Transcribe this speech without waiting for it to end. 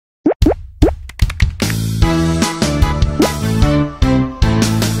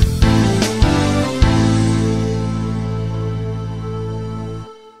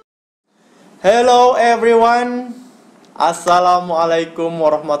Hello everyone. Assalamualaikum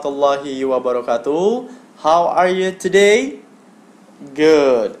warahmatullahi wabarakatuh. How are you today?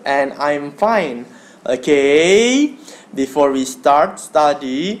 Good, and I'm fine. Okay, before we start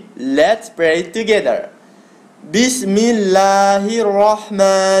study, let's pray together.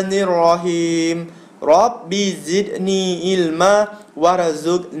 Bismillahirrahmanirrahim. Rabbi zidni ilma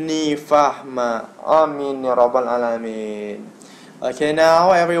warzuqni fahma. Amin ya rabbal alamin. Okay,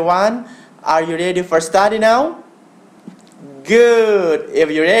 now everyone, are you ready for study now? Good.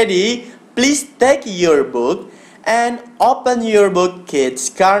 If you're ready, please take your book and open your book Kids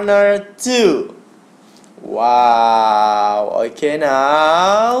Corner 2. Wow. Okay,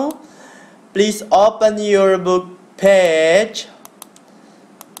 now please open your book page.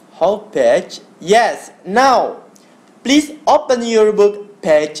 Whole page? Yes. Now please open your book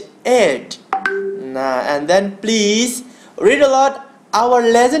page 8. Now and then please read aloud our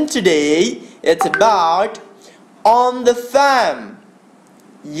lesson today. It's about on the farm.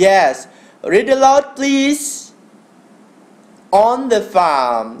 Yes, read aloud please. On the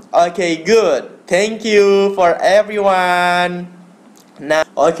farm. Okay, good. Thank you for everyone. Now,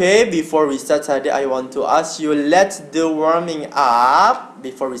 okay, before we start study, I want to ask you, let's do warming up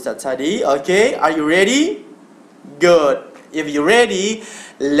before we start study. Okay, are you ready? Good. If you're ready,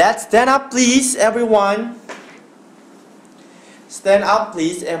 let's stand up please, everyone. Stand up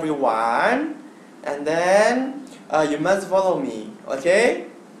please, everyone. And then you must follow me. Okay,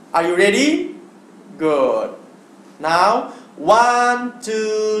 are you ready? Good. Now 1,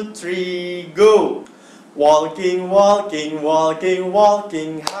 2, 3, go. Walking, walking, walking,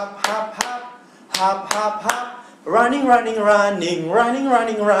 walking, hop, hop, hop, hop, hop, hop. Running, running, running, running,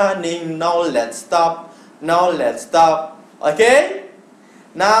 running, running. Now let's stop. Now let's stop. Okay,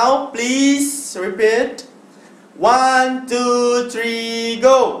 now please repeat. 1, 2, 3,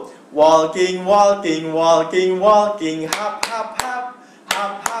 go. Walking, walking, walking, walking, hop, hop, hop,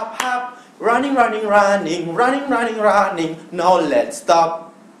 hop, hop, hop. Running, running, running, running, running, running. Now let's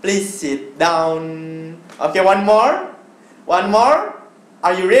stop. Please sit down. Okay, one more. One more.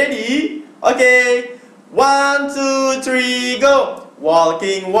 Are you ready? Okay. 1, 2, 3, go.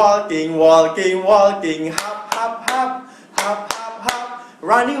 Walking, walking, walking, walking, hop, hop, hop, hop, hop, hop.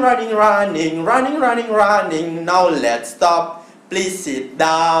 Running, running, running, running, running, running. Now let's stop. Please sit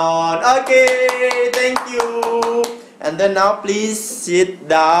down. Okay, thank you. And then now please sit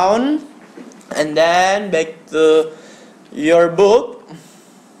down. And then back to your book.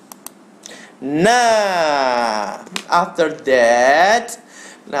 Now, after that,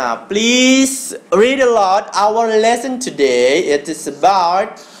 now please read aloud our lesson today. It is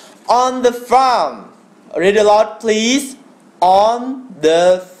about on the farm. Read aloud please. On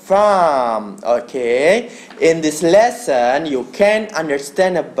the farm. Okay, in this lesson you can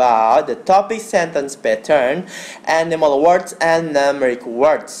understand about the topic, sentence pattern, animal words and numeric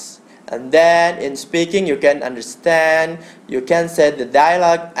words. And then in speaking you can understand, you can say the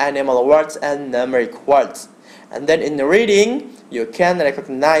dialogue, animal words and numeric words. And then in reading you can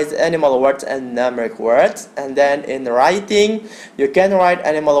recognize animal words and numeric words. And then in writing you can write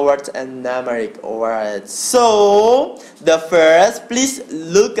animal words and numeric words. So the first, please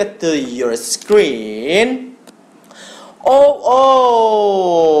look at your screen.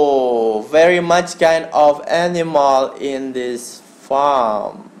 Oh, very much kind of animal in this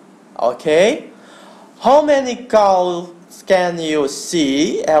farm. Okay, how many cows can you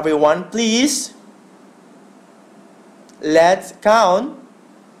see, everyone, please? Let's count.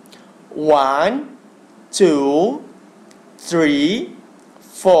 1, 2, 3,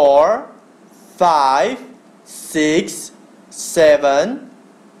 4, 5, 6, 7,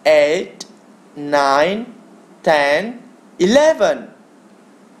 8, 9, 10, 11.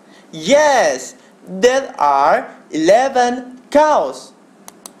 Yes, there are 11 cows.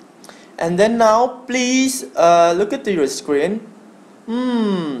 And then now please look at your screen.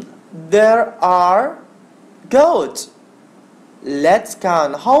 There are goats. Let's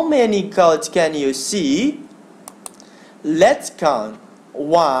count. How many goats can you see? Let's count.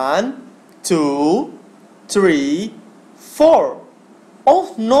 1, 2, 3, 4.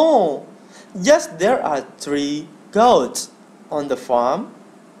 Oh no! Yes, there are 3 goats on the farm.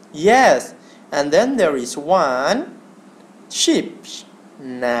 Yes, and then there is 1 sheep.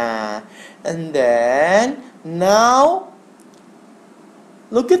 Nah, and then now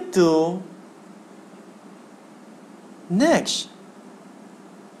look at the next.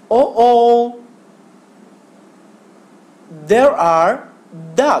 Oh, there are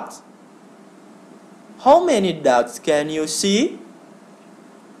ducks. How many ducks can you see?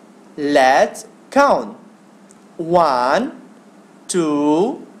 Let's count. 1,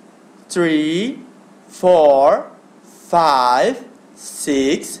 2, 3, 4, 5,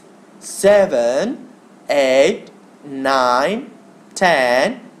 6, 7, 8, 9,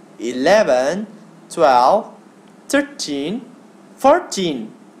 10, 11, 12, 13,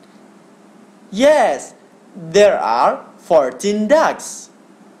 14. Yes, there are 14 ducks.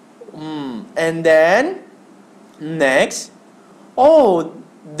 And then next, oh,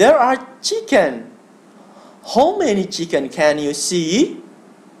 there are chicken. How many chicken can you see?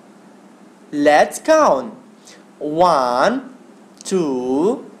 Let's count. 1,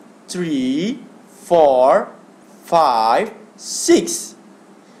 2, 3, 4, 5, 6.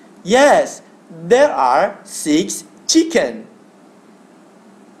 Yes, there are 6 chicken.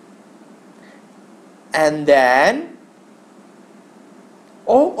 And then,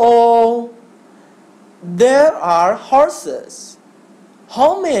 oh, there are horses.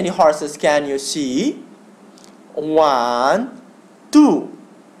 How many horses can you see? 1, 2.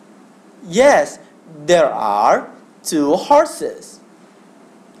 Yes, there are 2 horses.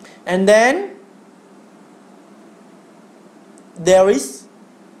 And then there is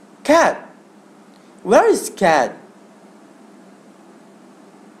cat. Where is cat?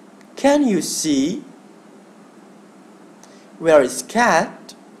 Can you see? Where is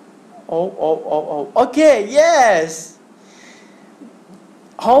cat? Oh. Okay, yes.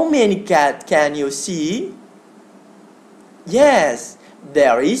 How many cat can you see? Yes,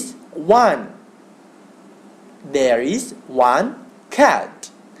 there is 1. There is 1 cat.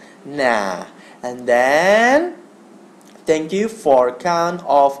 Nah, and then thank you for count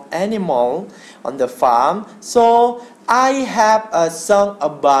of animal on the farm. So I have a song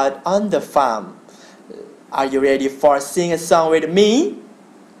about on the farm. Are you ready for sing a song with me?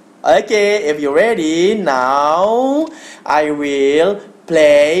 Okay, if you're ready, now I will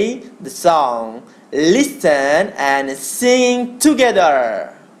play the song. Listen and sing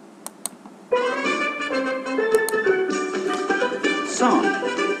together. Song.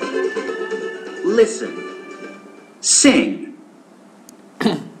 Listen. Sing.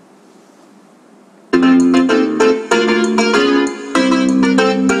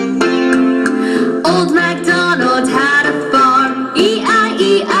 Old MacDonald had a farm,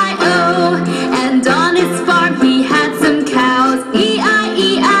 E-I-E-I-O, and on his farm he had some cows,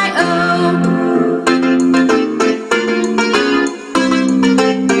 E-I-E-I-O.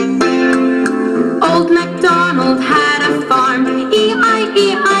 Old MacDonald had a farm,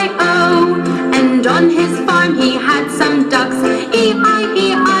 E-I-E-I-O, and on his farm he had some ducks,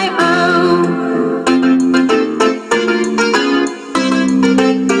 E-I-E-I-O.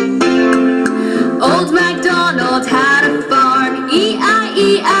 Old MacDonald had a farm,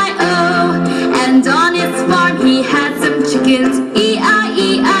 E-I-E-I-O, and on his farm he had some chickens,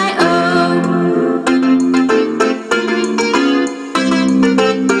 E-I-E-I-O.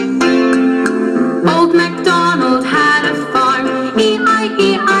 Old MacDonald had a farm,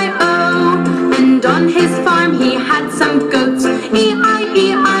 E-I-E-I-O, and on his farm he had some goats,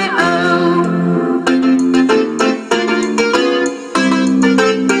 E-I-E-I-O.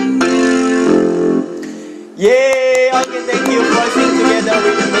 Yay! Okay, thank you for singing together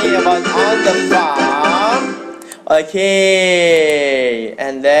with me about on the farm. Okay,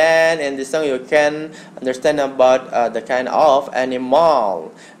 and then in this song you can understand about the kind of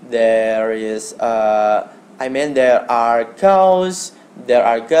animal. There is, there are cows, there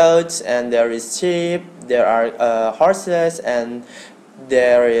are goats, and there is sheep, there are horses, and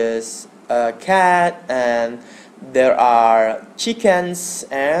there is a cat, and there are chickens,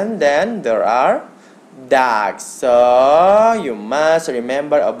 and then there are ducks. So you must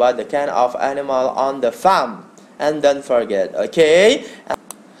remember about the kind of animal on the farm, and don't forget, okay?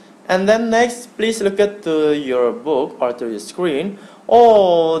 And then next, please look at your book or to your screen.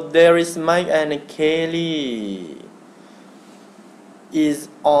 Oh, there is Mike and Kelly is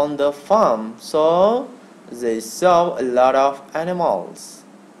on the farm, so they saw a lot of animals.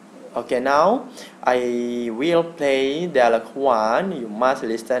 Okay, now I will play dialogue 1. You must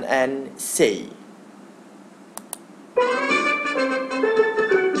listen and say.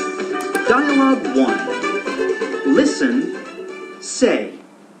 Dialogue 1. Listen, say.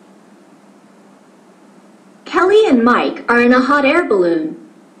 Kelly and Mike are in a hot air balloon.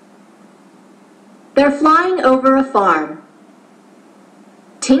 They're flying over a farm.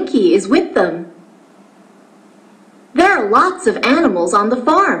 Tinky is with them. There are lots of animals on the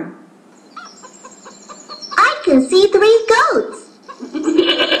farm. I can see 3 goats.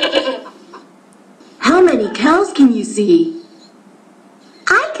 How many cows can you see?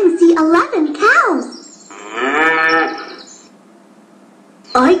 I can see 11 cows.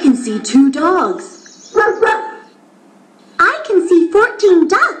 I can see 2 dogs. I can see 14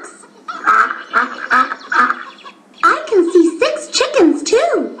 ducks.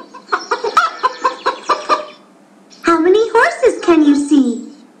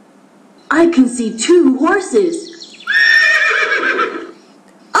 I can see 2 horses.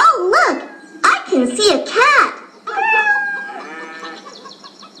 Oh, look! I can see a cat.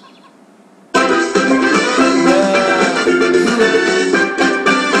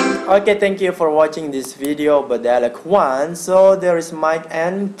 Okay, thank you for watching this video about dialogue 1. So there is Mike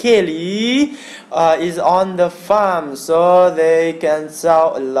and Kelly is on the farm, so they can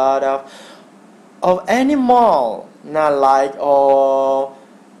sell a lot of animal. Not like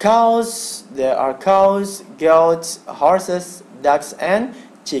cows. There are cows, goats, horses, ducks, and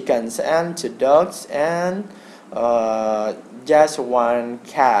chickens, and 2 dogs, and just 1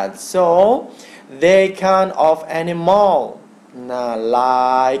 cat. So they count of animal. Now,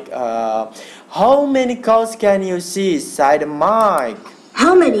 like, how many cows can you see? Side Mike.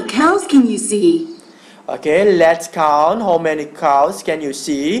 How many cows can you see? Okay, let's count. How many cows can you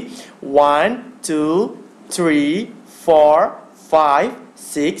see? 1, 2, 3, 4, 5,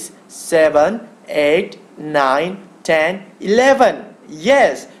 6, 7, 8, 9, 10, 11.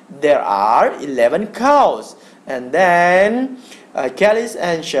 Yes, there are 11 cows. And then Kelly's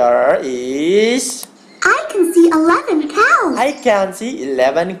answer is, I can see 11 cows. I can see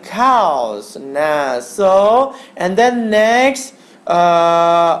 11 cows. Nah, so, and then next,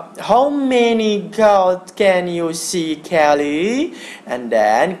 how many cows can you see, Kelly? And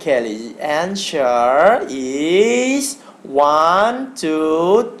then Kelly's answer is 1,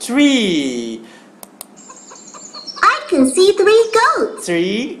 2, 3. I can see 3 goats.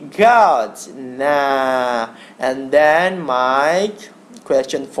 3 goats. Nah, and then my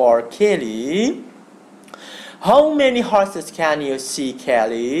question for Kelly. How many horses can you see,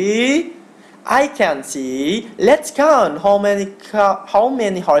 Kelly? I can see. Let's count. How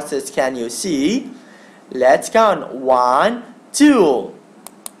many horses can you see? Let's count. 1, 2.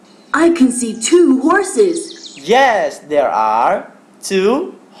 I can see 2 horses. Yes, there are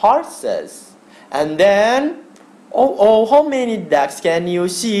 2 horses. And then, how many ducks can you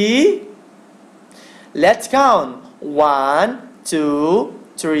see? Let's count. 1, 2,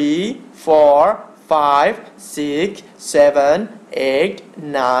 3, 4, 5, 6, 7, 8,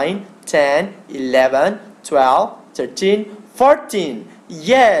 9, 10, 11, 12, 13, 14.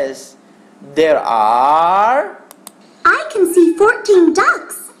 Yes, there are. I can see 14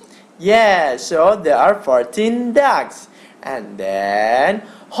 ducks. Yes, so there are 14 ducks. And then,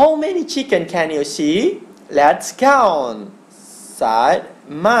 how many chicken can you see? Let's count. Side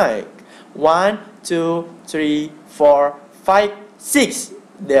Mike. 1, 2, 3, 4, 5, 6.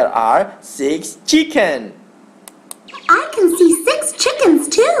 There are 6 chicken. I can see 6 chickens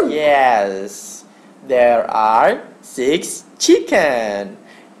too. Yes, there are 6 chicken.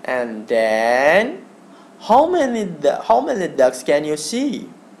 And then, how many ducks can you see?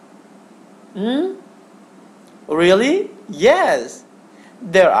 Really? Yes,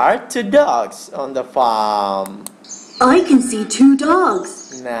 there are 2 dogs on the farm. I can see 2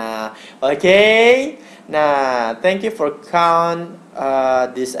 dogs. Nah, okay. Nah, thank you for count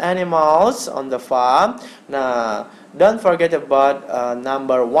these animals on the farm. Nah, don't forget about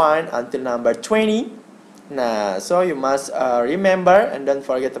number 1 until number 20. Nah, so you must remember and don't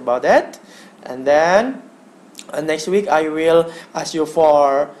forget about that. And then next week I will ask you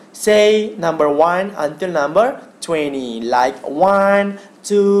for say number 1 until number 20, like 1,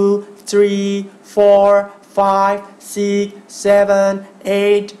 2, 3, 4, 5, 6, 7,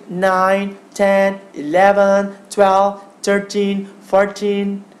 8, 9, 10, 11, 12, 13,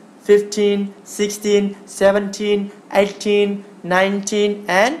 14, 15, 16, 17, 18, 19,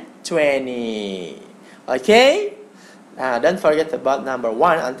 and 20. Okay? Don't forget about number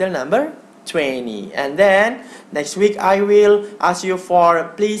 1 until number 20. And then next week I will ask you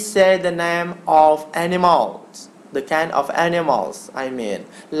for please say the name of animals. The kind of animals I mean.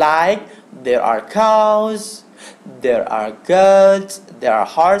 Like there are cows, there are goats, there are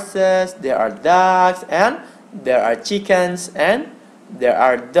horses, there are ducks, and there are chickens, and there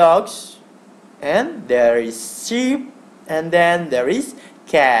are dogs, and there is sheep, and then there is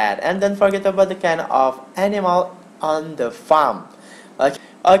cat. And don't forget about the kind of animal on the farm.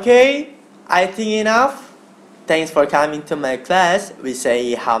 Okay, I think enough. Thanks for coming to my class. We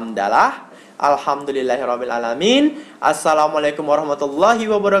say hamdalah. Alhamdulillahirabbil alamin. Assalamualaikum warahmatullahi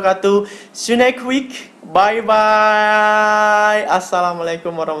wabarakatuh. See you next week. Bye bye.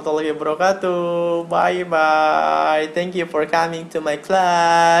 Assalamualaikum warahmatullahi wabarakatuh. Bye bye. Thank you for coming to my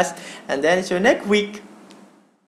class. And then see you next week.